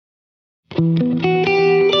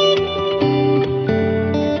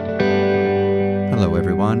Hello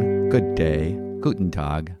everyone, good day, guten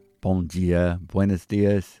tag, bon dia, buenos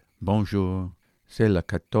dias, bonjour. C'est le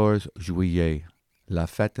 14 juillet, la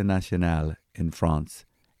fête nationale in France,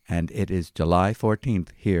 and it is July 14th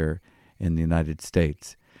here in the United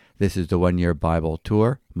States. This is the One Year Bible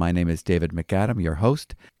Tour. My name is David MacAdam, your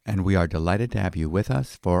host, and we are delighted to have you with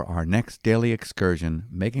us for our next daily excursion,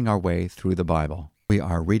 making our way through the Bible. We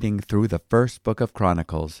are reading through the first book of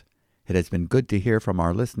Chronicles. It has been good to hear from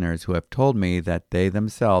our listeners who have told me that they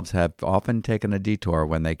themselves have often taken a detour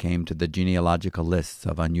when they came to the genealogical lists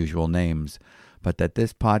of unusual names, but that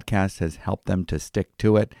this podcast has helped them to stick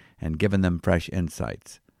to it and given them fresh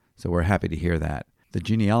insights. So we're happy to hear that. The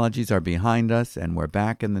genealogies are behind us, and we're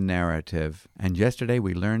back in the narrative. And yesterday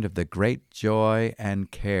we learned of the great joy and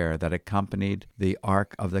care that accompanied the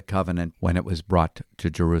Ark of the Covenant when it was brought to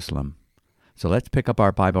Jerusalem. So let's pick up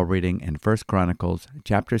our Bible reading in 1 Chronicles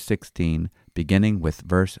chapter 16, beginning with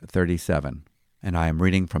verse 37. And I am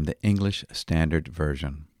reading from the English Standard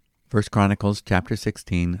Version. 1 Chronicles chapter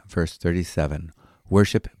 16, verse 37.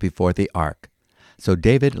 Worship before the Ark. So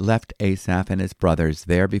David left Asaph and his brothers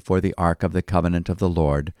there before the Ark of the Covenant of the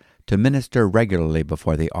Lord, to minister regularly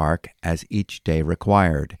before the Ark as each day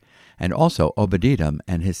required, and also Obed-Edom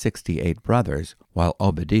and his 68 brothers, while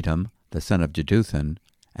Obed-Edom, the son of Jeduthun,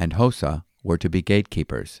 and Hosah were to be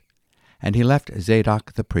gatekeepers. And he left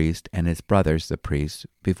Zadok the priest and his brothers the priests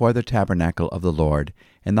before the tabernacle of the Lord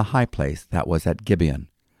in the high place that was at Gibeon,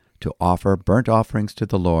 to offer burnt offerings to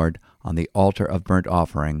the Lord on the altar of burnt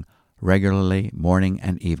offering, regularly morning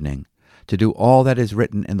and evening, to do all that is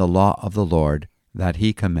written in the law of the Lord that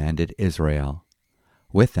he commanded Israel.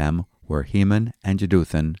 With them were Heman and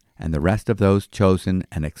Jeduthun, and the rest of those chosen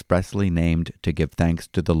and expressly named to give thanks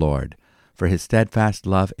to the Lord, for his steadfast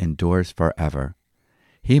love endures forever.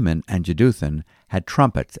 Heman and Jeduthun had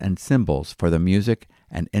trumpets and cymbals for the music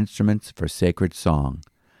and instruments for sacred song.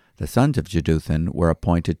 The sons of Jeduthun were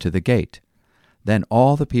appointed to the gate. Then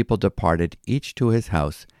all the people departed, each to his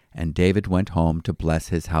house, and David went home to bless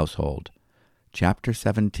his household. Chapter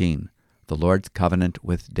 17. The Lord's Covenant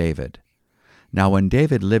with David. Now when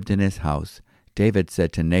David lived in his house, David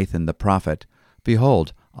said to Nathan the prophet,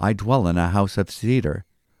 Behold, I dwell in a house of cedar,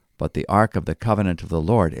 but the ark of the covenant of the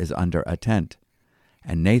Lord is under a tent.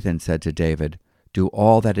 And Nathan said to David, Do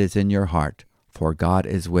all that is in your heart, for God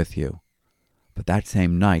is with you. But that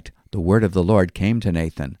same night the word of the Lord came to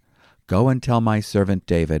Nathan, Go and tell my servant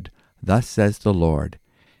David, Thus says the Lord,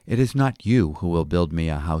 It is not you who will build me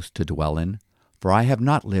a house to dwell in, for I have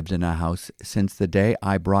not lived in a house since the day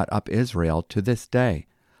I brought up Israel to this day,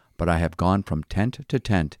 but I have gone from tent to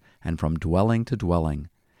tent and from dwelling to dwelling.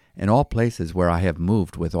 In all places where I have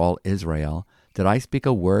moved with all Israel, did I speak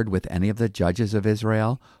a word with any of the judges of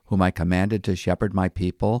Israel, whom I commanded to shepherd my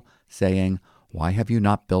people, saying, Why have you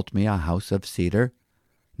not built me a house of cedar?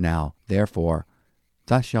 Now, therefore,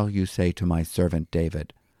 thus shall you say to my servant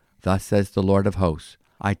David, Thus says the Lord of hosts,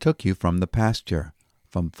 I took you from the pasture,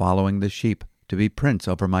 from following the sheep, to be prince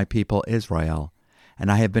over my people Israel.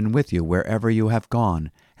 And I have been with you wherever you have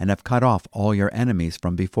gone, and have cut off all your enemies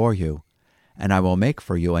from before you. And I will make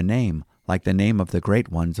for you a name, like the name of the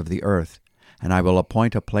great ones of the earth. And I will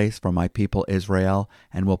appoint a place for my people Israel,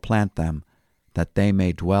 and will plant them, that they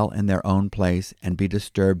may dwell in their own place, and be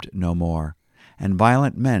disturbed no more. And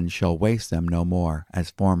violent men shall waste them no more,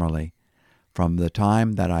 as formerly, from the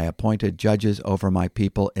time that I appointed judges over my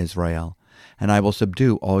people Israel. And I will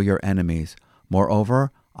subdue all your enemies.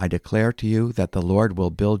 Moreover, I declare to you that the Lord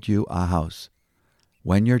will build you a house.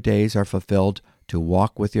 When your days are fulfilled to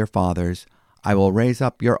walk with your fathers, I will raise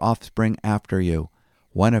up your offspring after you,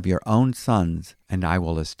 one of your own sons, and I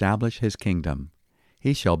will establish his kingdom.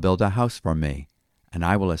 He shall build a house for me, and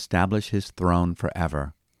I will establish his throne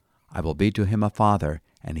forever. I will be to him a father,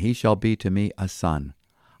 and he shall be to me a son.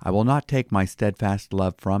 I will not take my steadfast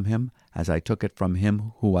love from him, as I took it from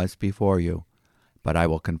him who was before you, but I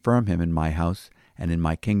will confirm him in my house and in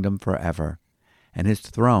my kingdom forever, and his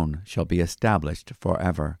throne shall be established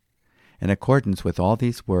forever. In accordance with all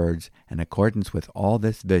these words, in accordance with all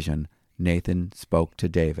this vision, Nathan spoke to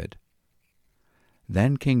David.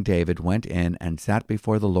 Then King David went in and sat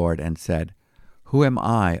before the Lord and said, Who am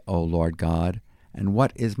I, O Lord God, and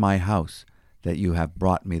what is my house, that you have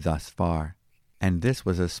brought me thus far? And this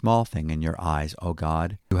was a small thing in your eyes, O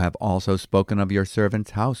God. You have also spoken of your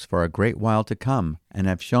servant's house for a great while to come, and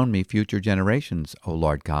have shown me future generations, O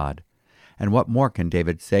Lord God. And what more can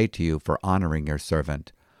David say to you for honoring your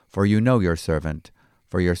servant? For you know your servant.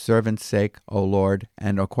 For your servant's sake, O Lord,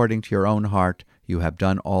 and according to your own heart, you have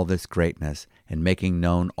done all this greatness, in making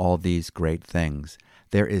known all these great things.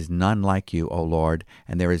 There is none like you, O Lord,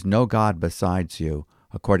 and there is no God besides you,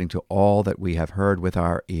 according to all that we have heard with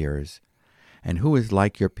our ears. And who is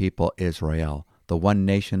like your people Israel, the one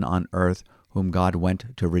nation on earth, whom God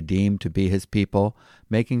went to redeem to be his people,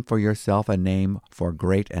 making for yourself a name for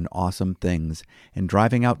great and awesome things, in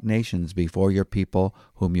driving out nations before your people,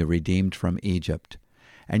 whom you redeemed from Egypt?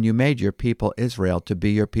 And you made your people Israel to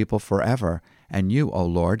be your people forever, and you, O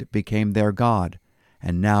Lord, became their God.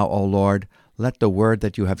 And now, O Lord, let the word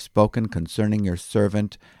that you have spoken concerning your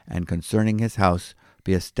servant and concerning his house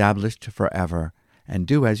be established forever, and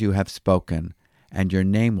do as you have spoken. And your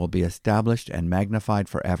name will be established and magnified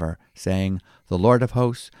forever, saying, The Lord of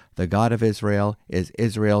hosts, the God of Israel, is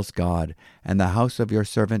Israel's God, and the house of your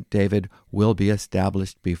servant David will be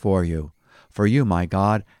established before you. For you, my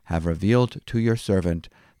God, have revealed to your servant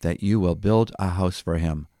that you will build a house for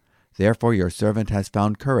him. Therefore your servant has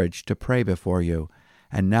found courage to pray before you.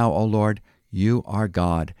 And now, O Lord, you are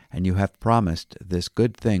God, and you have promised this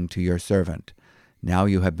good thing to your servant. Now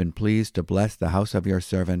you have been pleased to bless the house of your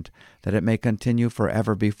servant, that it may continue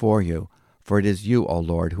forever before you. For it is you, O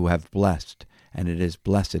Lord, who have blessed, and it is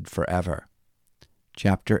blessed forever.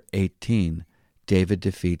 Chapter 18. David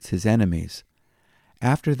defeats his enemies.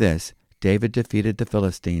 After this, David defeated the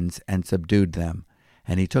Philistines and subdued them,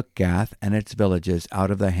 and he took Gath and its villages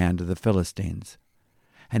out of the hand of the Philistines.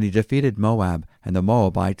 And he defeated Moab, and the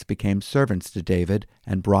Moabites became servants to David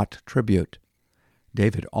and brought tribute.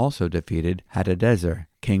 David also defeated Hadadezer,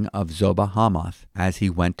 king of Zobah-Hamath, as he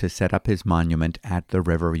went to set up his monument at the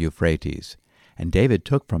river Euphrates. And David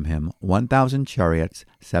took from him 1,000 chariots,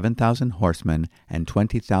 7,000 horsemen, and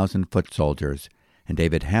 20,000 foot soldiers. And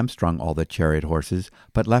David hamstrung all the chariot horses,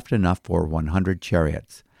 but left enough for 100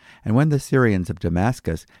 chariots. And when the Syrians of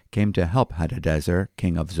Damascus came to help Hadadezer,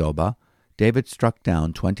 king of Zobah, David struck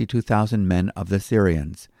down 22,000 men of the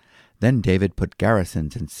Syrians. Then David put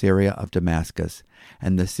garrisons in Syria of Damascus,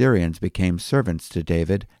 and the Syrians became servants to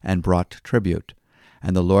David and brought tribute.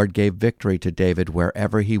 And the Lord gave victory to David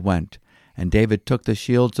wherever he went. And David took the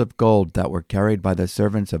shields of gold that were carried by the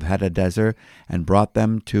servants of Hadadezer and brought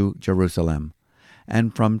them to Jerusalem.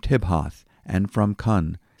 And from Tibhath and from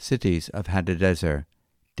Kun, cities of Hadadezer,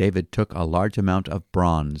 David took a large amount of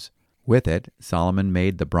bronze. With it Solomon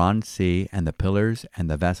made the bronze sea and the pillars and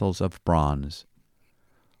the vessels of bronze.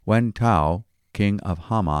 When Tou, king of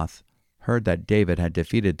Hamath, heard that David had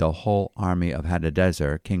defeated the whole army of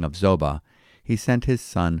Hadadezer, king of Zobah, he sent his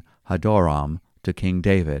son Hadoram to King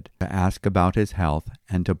David to ask about his health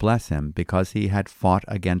and to bless him because he had fought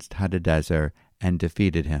against Hadadezer and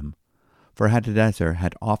defeated him. For Hadadezer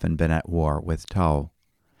had often been at war with Tou.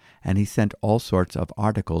 And he sent all sorts of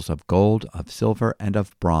articles of gold, of silver, and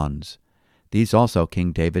of bronze. These also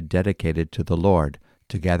King David dedicated to the Lord,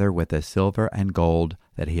 together with the silver and gold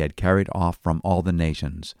that he had carried off from all the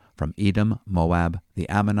nations, from Edom, Moab, the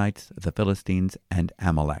Ammonites, the Philistines, and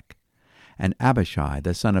Amalek. And Abishai,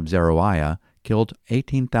 the son of Zeruiah, killed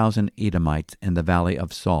 18,000 Edomites in the valley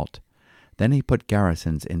of Salt. Then he put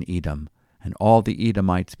garrisons in Edom, and all the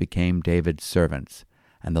Edomites became David's servants.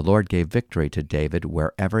 And the Lord gave victory to David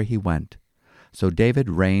wherever he went. So David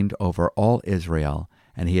reigned over all Israel,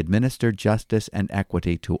 and he administered justice and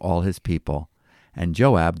equity to all his people. And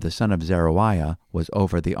Joab the son of Zeruiah was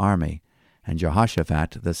over the army, and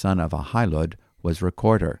Jehoshaphat the son of Ahilud was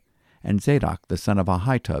recorder, and Zadok the son of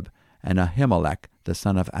Ahitub, and Ahimelech the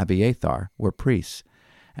son of Abiathar were priests,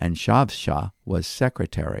 and Shavsha was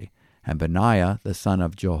secretary, and Benaiah the son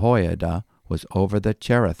of Jehoiada was over the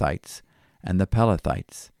Cherethites, and the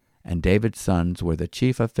Pelethites, and David's sons were the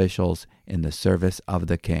chief officials in the service of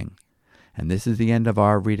the king. And this is the end of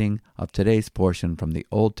our reading of today's portion from the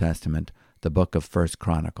Old Testament, the book of 1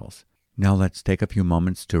 Chronicles. Now let's take a few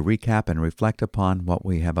moments to recap and reflect upon what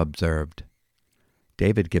we have observed.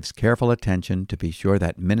 David gives careful attention to be sure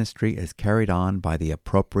that ministry is carried on by the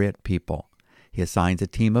appropriate people. He assigns a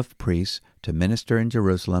team of priests to minister in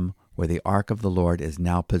Jerusalem, where the ark of the Lord is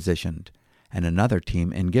now positioned, and another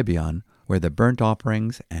team in Gibeon, where the burnt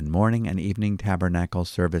offerings and morning and evening tabernacle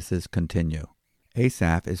services continue.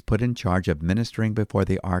 Asaph is put in charge of ministering before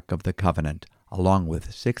the Ark of the Covenant, along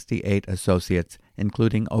with 68 associates,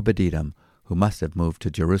 including Obed-Edom, who must have moved to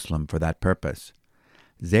Jerusalem for that purpose.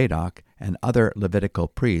 Zadok and other Levitical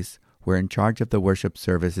priests were in charge of the worship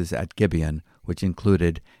services at Gibeon, which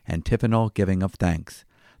included antiphonal giving of thanks.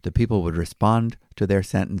 The people would respond to their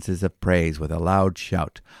sentences of praise with a loud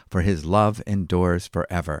shout, "For his love endures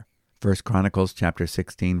forever." 1 Chronicles chapter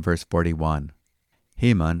 16, verse 41.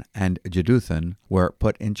 Heman and Jeduthun were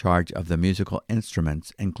put in charge of the musical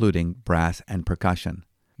instruments, including brass and percussion.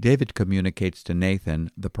 David communicates to Nathan,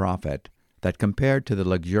 the prophet, that compared to the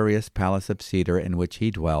luxurious palace of cedar in which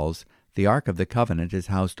he dwells, the Ark of the Covenant is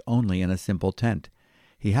housed only in a simple tent.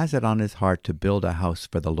 He has it on his heart to build a house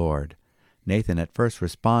for the Lord. Nathan at first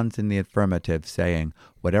responds in the affirmative, saying,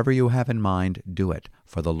 "Whatever you have in mind, do it,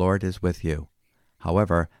 for the Lord is with you."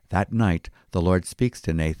 However, that night the Lord speaks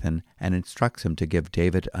to Nathan and instructs him to give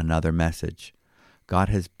David another message. God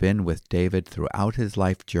has been with David throughout his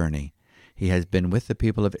life journey. He has been with the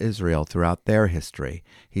people of Israel throughout their history.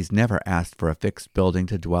 He's never asked for a fixed building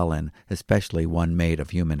to dwell in, especially one made of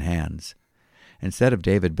human hands. Instead of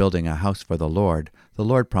David building a house for the Lord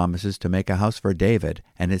promises to make a house for David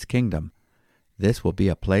and his kingdom. This will be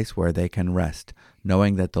a place where they can rest,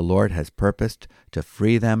 knowing that the Lord has purposed to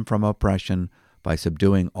free them from oppression by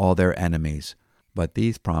subduing all their enemies. But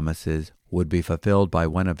these promises would be fulfilled by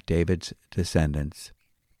one of David's descendants,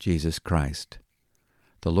 Jesus Christ.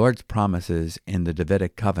 The Lord's promises in the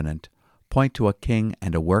Davidic covenant point to a king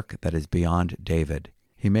and a work that is beyond David.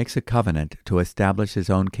 He makes a covenant to establish his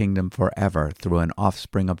own kingdom forever through an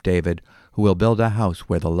offspring of David who will build a house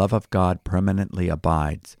where the love of God permanently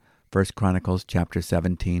abides. 1 Chronicles chapter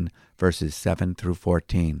 17, verses 7 through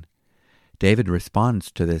 14. David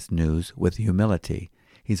responds to this news with humility.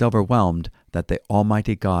 He's overwhelmed that the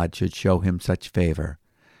Almighty God should show him such favor.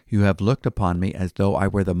 "You have looked upon me as though I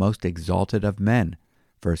were the most exalted of men."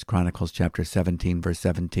 1 Chronicles chapter 17, verse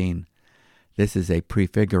 17. This is a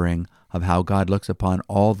prefiguring of how God looks upon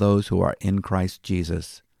all those who are in Christ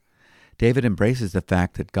Jesus. David embraces the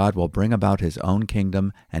fact that God will bring about his own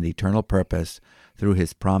kingdom and eternal purpose through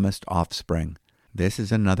his promised offspring. This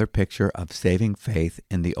is another picture of saving faith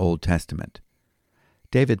in the Old Testament.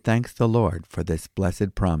 David thanks the Lord for this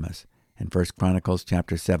blessed promise in 1 Chronicles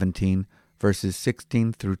chapter 17, verses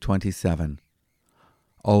 16 through 27.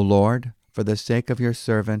 "O Lord, for the sake of your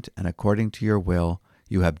servant and according to your will,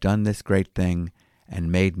 you have done this great thing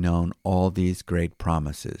and made known all these great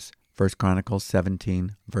promises." 1 Chronicles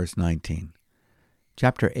 17, verse 19.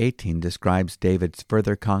 Chapter 18 describes David's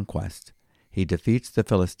further conquests. He defeats the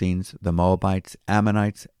Philistines, the Moabites,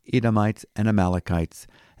 Ammonites, Edomites, and Amalekites,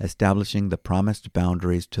 establishing the promised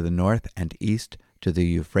boundaries to the north and east to the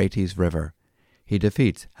Euphrates River. He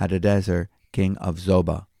defeats Hadadezer, king of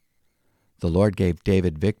Zobah. The Lord gave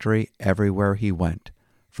David victory everywhere he went.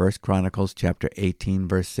 1 Chronicles chapter 18,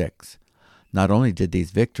 verse 6. Not only did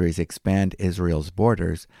these victories expand Israel's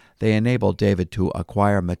borders, they enabled David to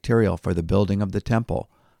acquire material for the building of the temple,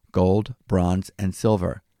 gold, bronze, and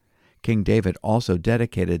silver. King David also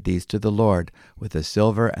dedicated these to the Lord with the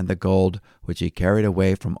silver and the gold which he carried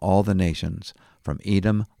away from all the nations, from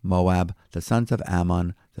Edom, Moab, the sons of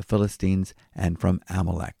Ammon, the Philistines, and from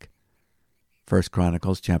Amalek. 1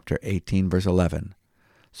 Chronicles chapter 18, verse 11.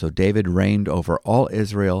 So David reigned over all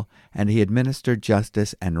Israel, and he administered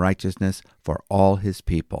justice and righteousness for all his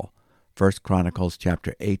people. 1 Chronicles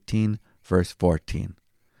chapter 18, verse 14.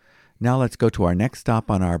 Now let's go to our next stop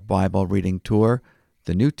on our Bible reading tour,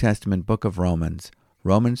 the New Testament book of Romans,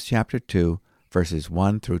 Romans chapter 2, verses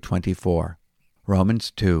 1 through 24.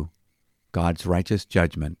 Romans 2, God's righteous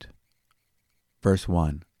judgment. Verse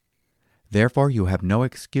 1. Therefore you have no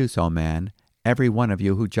excuse, O man, every one of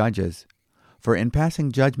you who judges. For in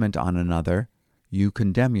passing judgment on another, you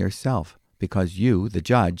condemn yourself, because you, the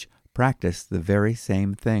judge, practice the very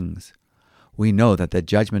same things. We know that the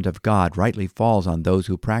judgment of God rightly falls on those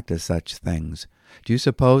who practice such things. Do you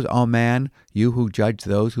suppose, O man, you who judge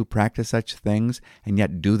those who practice such things, and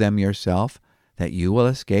yet do them yourself, that you will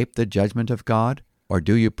escape the judgment of God? Or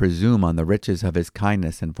do you presume on the riches of his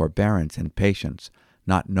kindness and forbearance and patience,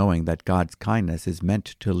 not knowing that God's kindness is meant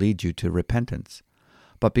to lead you to repentance?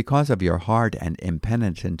 But because of your hard and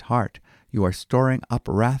impenitent heart, you are storing up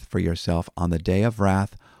wrath for yourself on the day of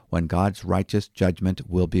wrath, when God's righteous judgment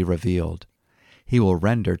will be revealed. He will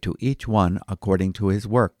render to each one according to his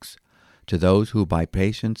works. To those who by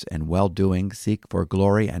patience and well-doing seek for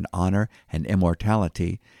glory and honor and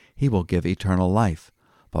immortality, he will give eternal life.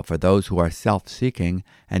 But for those who are self-seeking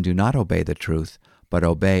and do not obey the truth, but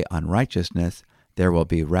obey unrighteousness, there will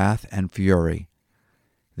be wrath and fury.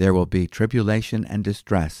 There will be tribulation and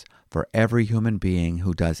distress for every human being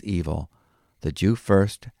who does evil, the Jew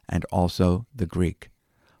first and also the Greek.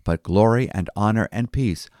 But glory and honor and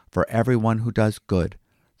peace for everyone who does good,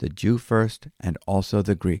 the Jew first and also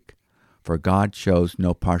the Greek. For God shows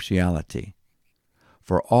no partiality.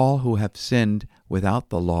 For all who have sinned without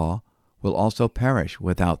the law will also perish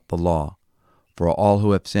without the law. For all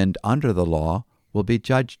who have sinned under the law will be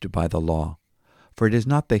judged by the law. For it is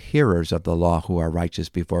not the hearers of the law who are righteous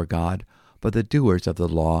before God, but the doers of the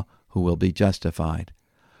law who will be justified.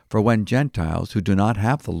 For when Gentiles who do not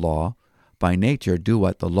have the law, by nature do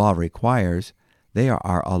what the law requires, They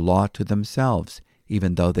are a law to themselves,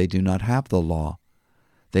 even though they do not have the law.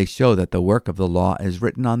 They show that the work of the law is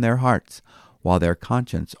written on their hearts, while their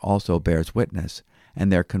conscience also bears witness,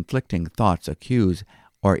 and their conflicting thoughts accuse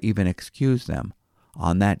or even excuse them,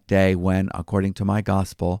 on that day when, according to my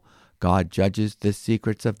gospel, God judges the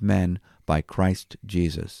secrets of men by Christ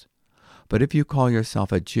Jesus. But if you call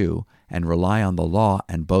yourself a Jew, and rely on the law,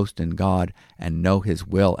 and boast in God, and know His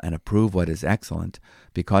will, and approve what is excellent,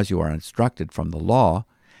 because you are instructed from the law,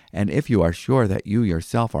 and if you are sure that you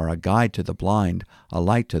yourself are a guide to the blind, a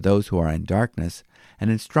light to those who are in darkness, an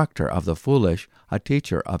instructor of the foolish, a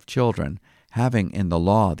teacher of children, having in the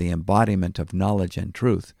law the embodiment of knowledge and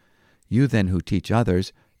truth, you then who teach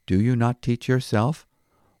others, do you not teach yourself?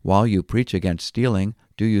 While you preach against stealing,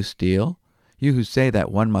 do you steal? You who say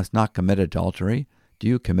that one must not commit adultery, do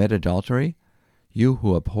you commit adultery? You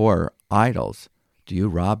who abhor idols, do you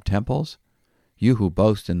rob temples? You who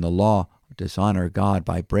boast in the law dishonor God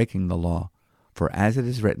by breaking the law. For as it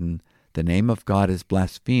is written, the name of God is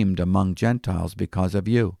blasphemed among Gentiles because of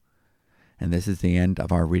you. And this is the end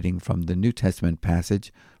of our reading from the New Testament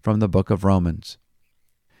passage from the book of Romans.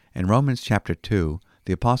 In Romans chapter 2,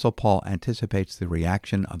 the Apostle Paul anticipates the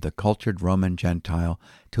reaction of the cultured Roman Gentile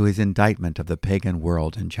to his indictment of the pagan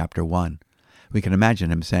world in chapter 1. We can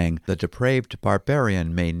imagine him saying, "The depraved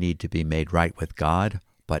barbarian may need to be made right with God,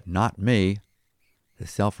 but not me." The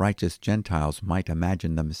self-righteous Gentiles might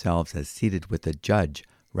imagine themselves as seated with the judge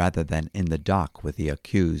rather than in the dock with the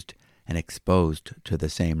accused and exposed to the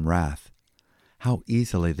same wrath. How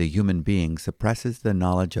easily the human being suppresses the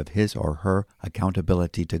knowledge of his or her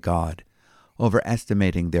accountability to God,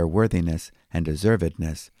 overestimating their worthiness and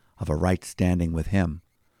deservedness of a right standing with Him.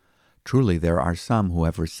 Truly there are some who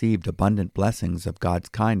have received abundant blessings of God's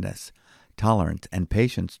kindness, tolerance, and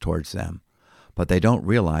patience towards them, but they don't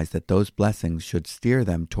realize that those blessings should steer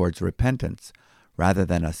them towards repentance rather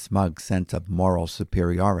than a smug sense of moral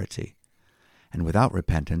superiority. And without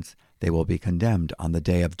repentance, they will be condemned on the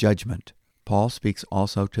day of judgment. Paul speaks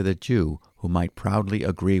also to the Jew who might proudly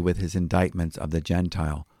agree with his indictments of the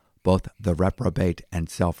Gentile, both the reprobate and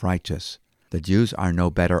self-righteous. The Jews are no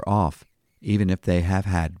better off, even if they have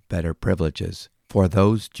had better privileges. For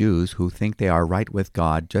those Jews who think they are right with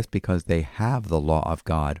God just because they have the law of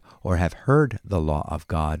God or have heard the law of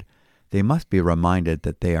God, they must be reminded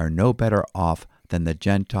that they are no better off than the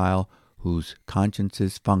Gentile whose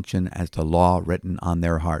consciences function as the law written on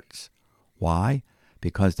their hearts. Why?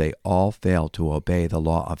 Because they all fail to obey the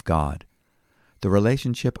law of God. The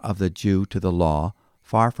relationship of the Jew to the law,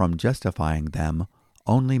 far from justifying them,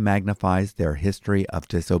 only magnifies their history of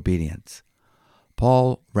disobedience.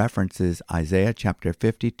 Paul references Isaiah chapter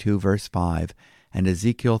 52 verse 5 and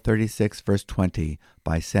Ezekiel 36 verse 20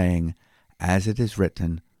 by saying, "As it is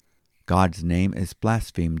written, God's name is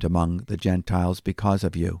blasphemed among the Gentiles because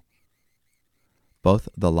of you." Both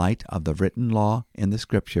the light of the written law in the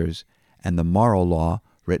Scriptures and the moral law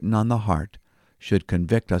written on the heart should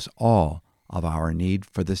convict us all of our need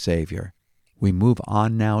for the Savior. We move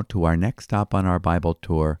on now to our next stop on our Bible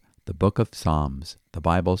tour, the book of Psalms, the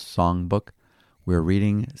Bible's songbook. We're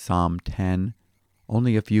reading Psalm 10,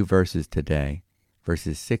 only a few verses today,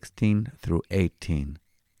 verses 16 through 18.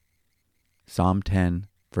 Psalm 10,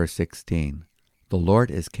 verse 16. The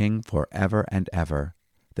Lord is king forever and ever.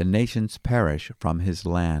 The nations perish from His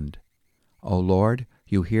land. O Lord,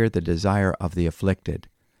 you hear the desire of the afflicted.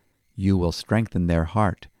 You will strengthen their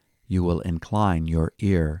heart. You will incline your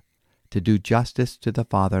ear to do justice to the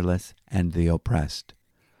fatherless and the oppressed,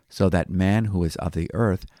 so that man who is of the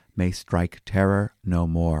earth may strike terror no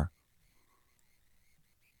more.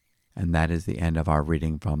 And that is the end of our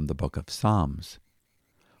reading from the book of Psalms.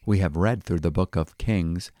 We have read through the book of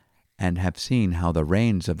Kings and have seen how the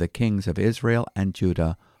reigns of the kings of Israel and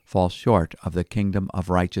Judah fall short of the kingdom of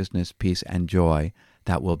righteousness, peace, and joy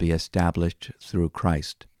that will be established through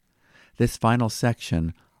Christ. This final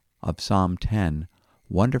section of Psalm 10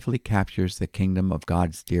 wonderfully captures the kingdom of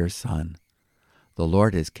God's dear Son. The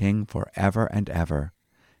Lord is king forever and ever.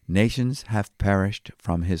 Nations have perished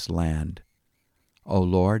from His land. O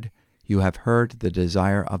Lord, you have heard the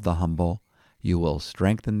desire of the humble. You will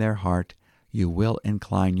strengthen their heart. You will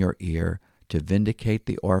incline your ear to vindicate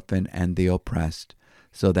the orphan and the oppressed,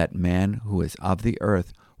 so that man who is of the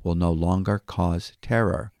earth will no longer cause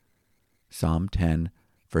terror. Psalm 10,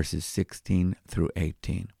 verses 16 through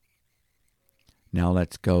 18. Now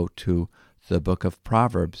let's go to the book of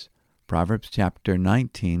Proverbs, Proverbs chapter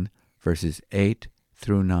 19, verses 8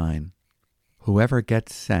 through 9. Whoever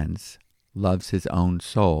gets sense loves his own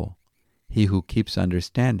soul. He who keeps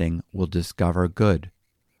understanding will discover good.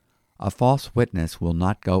 A false witness will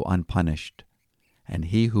not go unpunished, and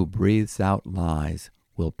he who breathes out lies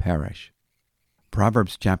will perish.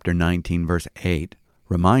 Proverbs chapter 19, verse 8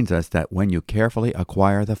 reminds us that when you carefully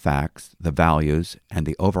acquire the facts, the values, and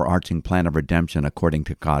the overarching plan of redemption according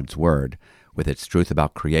to God's Word, with its truth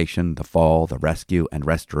about creation, the fall, the rescue, and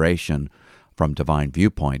restoration from divine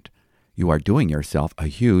viewpoint, you are doing yourself a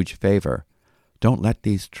huge favor. Don't let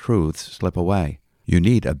these truths slip away. You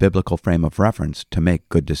need a biblical frame of reference to make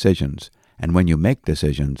good decisions, and when you make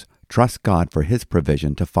decisions, trust God for His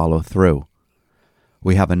provision to follow through.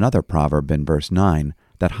 We have another proverb in verse 9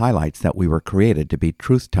 that highlights that we were created to be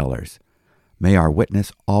truth-tellers. May our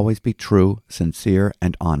witness always be true, sincere,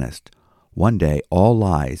 and honest. One day, all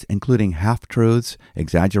lies, including half-truths,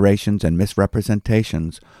 exaggerations, and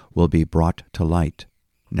misrepresentations, will be brought to light.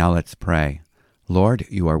 Now let's pray. Lord,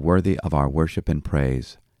 you are worthy of our worship and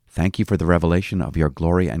praise. Thank you for the revelation of your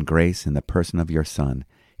glory and grace in the person of your Son.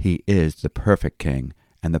 He is the perfect King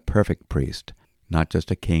and the perfect priest, not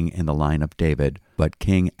just a king in the line of David, but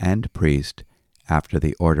king and priest after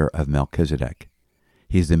the order of Melchizedek.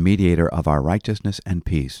 He is the mediator of our righteousness and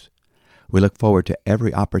peace. We look forward to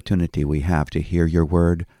every opportunity we have to hear your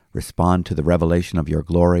word, respond to the revelation of your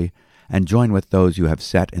glory, and join with those you have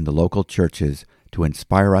set in the local churches to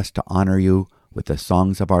inspire us to honor you with the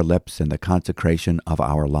songs of our lips and the consecration of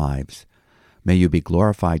our lives. May you be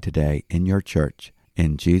glorified today in your church.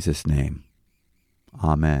 In Jesus' name,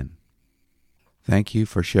 amen. Thank you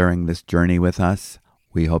for sharing this journey with us.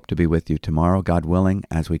 We hope to be with you tomorrow, God willing,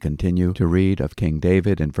 as we continue to read of King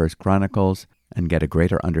David in 1 Chronicles and get a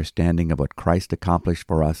greater understanding of what Christ accomplished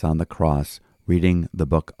for us on the cross, reading the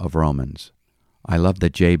book of Romans. I love the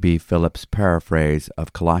J.B. Phillips paraphrase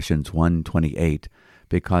of Colossians 1:28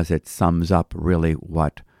 because it sums up really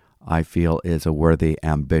what I feel is a worthy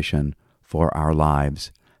ambition for our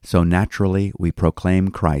lives. So naturally we proclaim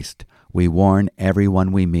Christ, we warn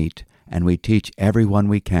everyone we meet, and we teach everyone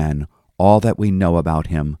we can all that we know about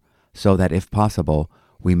him, so that if possible,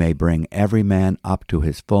 we may bring every man up to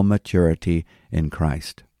his full maturity in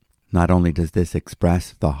Christ. Not only does this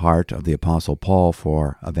express the heart of the Apostle Paul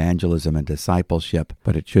for evangelism and discipleship,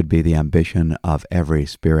 but it should be the ambition of every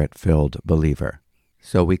Spirit-filled believer.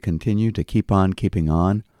 So we continue to keep on keeping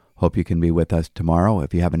on. Hope you can be with us tomorrow.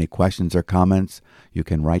 If you have any questions or comments, you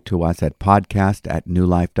can write to us at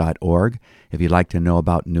podcast@newlife.org. If you'd like to know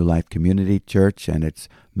about New Life Community Church and its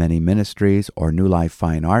many ministries or New Life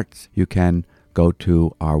Fine Arts, you can go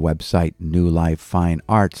to our website,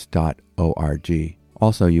 newlifefinearts.org.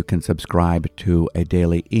 Also, you can subscribe to a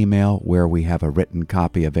daily email where we have a written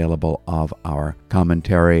copy available of our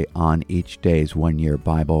commentary on each day's one-year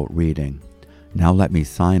Bible reading. Now let me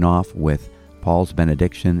sign off with Paul's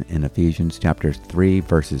benediction in Ephesians chapter 3,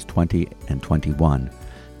 verses 20 and 21.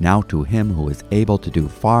 Now to him who is able to do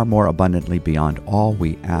far more abundantly beyond all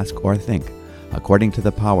we ask or think, according to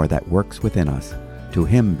the power that works within us, to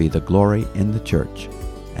him be the glory in the church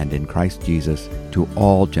and in Christ Jesus to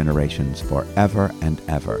all generations forever and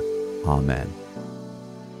ever. Amen.